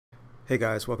Hey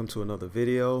guys, welcome to another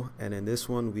video, and in this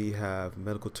one we have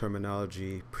medical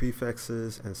terminology,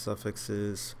 prefixes and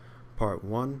suffixes, part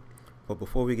 1. But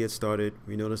before we get started,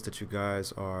 we noticed that you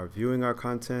guys are viewing our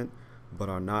content but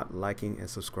are not liking and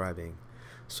subscribing.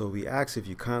 So we ask if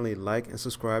you kindly like and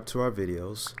subscribe to our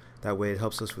videos. That way it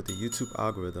helps us with the YouTube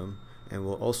algorithm, and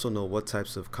we'll also know what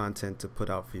types of content to put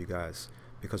out for you guys,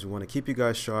 because we want to keep you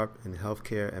guys sharp in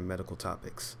healthcare and medical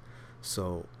topics.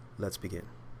 So let's begin.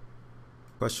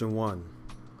 Question 1.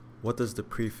 What does the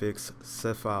prefix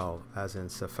cephal, as in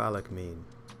cephalic, mean?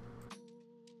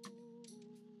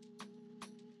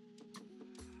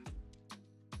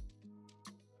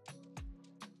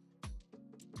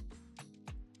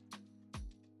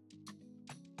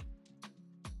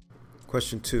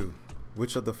 Question 2.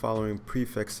 Which of the following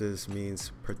prefixes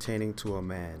means pertaining to a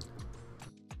man?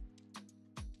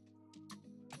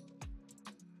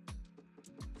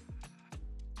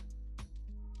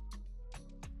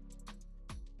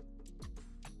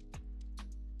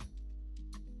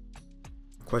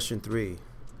 Question 3.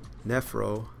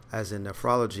 Nephro, as in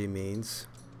nephrology, means?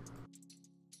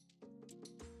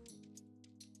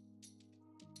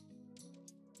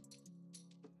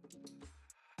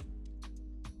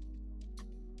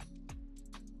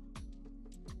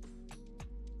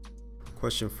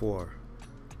 Question 4.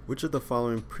 Which of the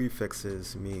following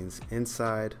prefixes means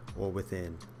inside or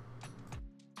within?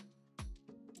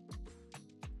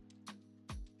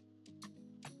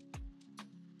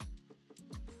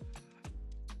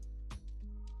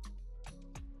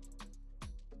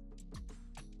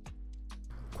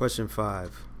 Question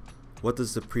 5. What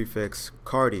does the prefix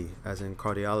cardi, as in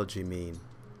cardiology, mean?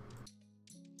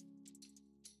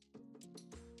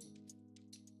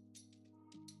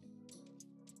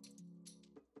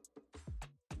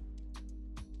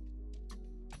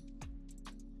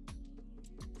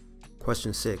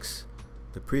 Question 6.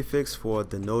 The prefix for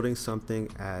denoting something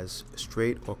as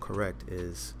straight or correct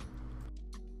is?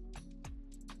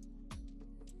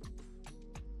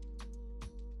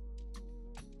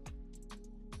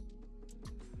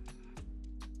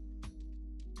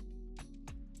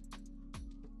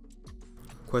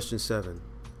 Question 7.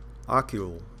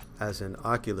 Ocule, as in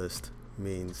oculist,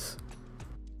 means?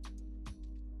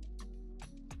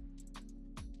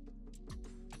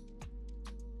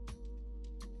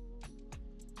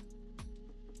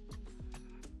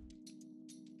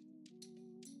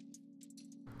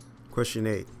 Question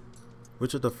 8.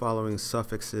 Which of the following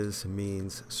suffixes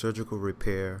means surgical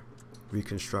repair,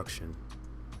 reconstruction?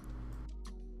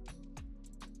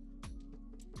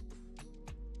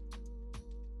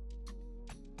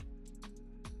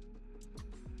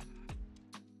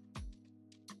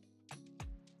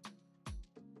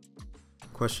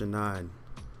 Question 9.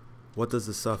 What does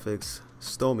the suffix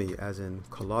stomy, as in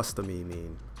colostomy,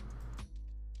 mean?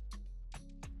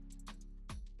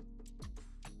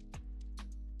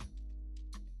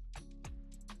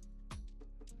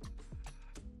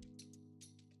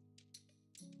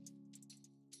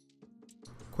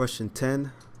 Question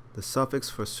 10. The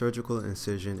suffix for surgical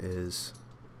incision is?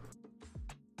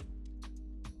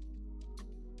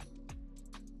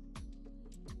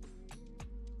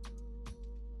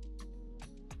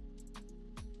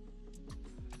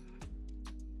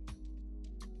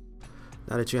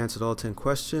 Now that you answered all 10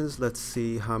 questions, let's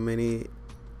see how many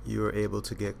you were able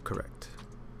to get correct.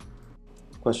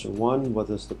 Question 1. What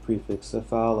does the prefix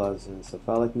cephal, as in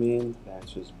cephalic, mean? The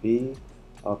answer is B,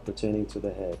 of pertaining to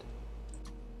the head.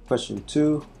 Question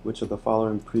 2. Which of the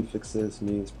following prefixes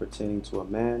means pertaining to a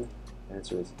man? The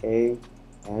answer is A,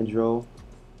 andro,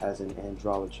 as in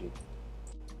andrology.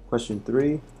 Question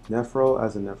 3. Nephro,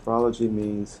 as in nephrology,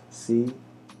 means C,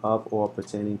 of or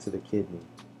pertaining to the kidney.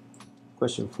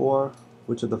 Question 4.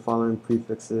 Which of the following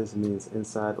prefixes means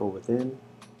inside or within?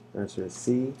 The answer is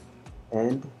C,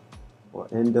 end, or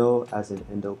endo, as in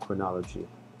endocrinology.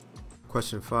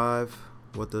 Question 5.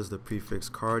 What does the prefix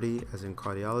cardi, as in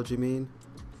cardiology, mean?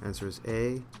 Answer is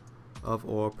A, of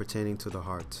or pertaining to the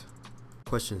heart.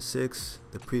 Question 6.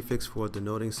 The prefix for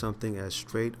denoting something as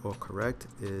straight or correct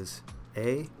is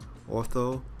A,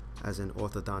 ortho, as in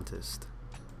orthodontist.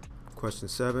 Question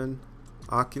 7.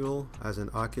 Ocule, as in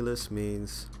oculus,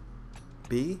 means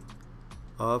B,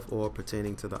 of or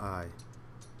pertaining to the eye.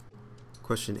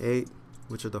 Question 8.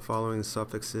 Which of the following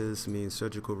suffixes means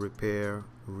surgical repair,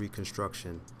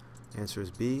 reconstruction? Answer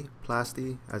is B,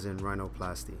 plasty, as in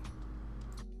rhinoplasty.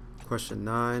 Question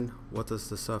 9. What does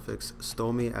the suffix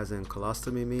stomy, as in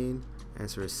colostomy, mean?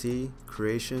 Answer is C,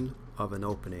 creation of an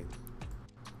opening.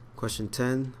 Question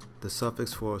 10. The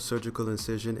suffix for surgical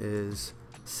incision is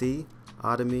C,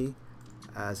 otomy,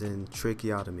 as in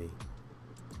tracheotomy.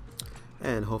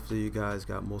 And hopefully you guys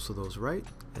got most of those right.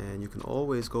 and you can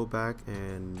always go back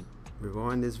and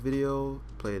rewind this video,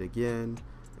 play it again,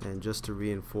 and just to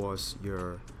reinforce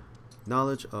your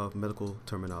knowledge of medical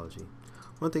terminology.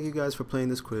 I want to thank you guys for playing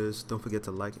this quiz. Don't forget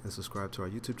to like and subscribe to our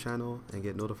YouTube channel and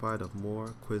get notified of more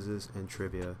quizzes and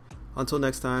trivia. Until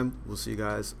next time, we'll see you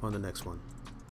guys on the next one.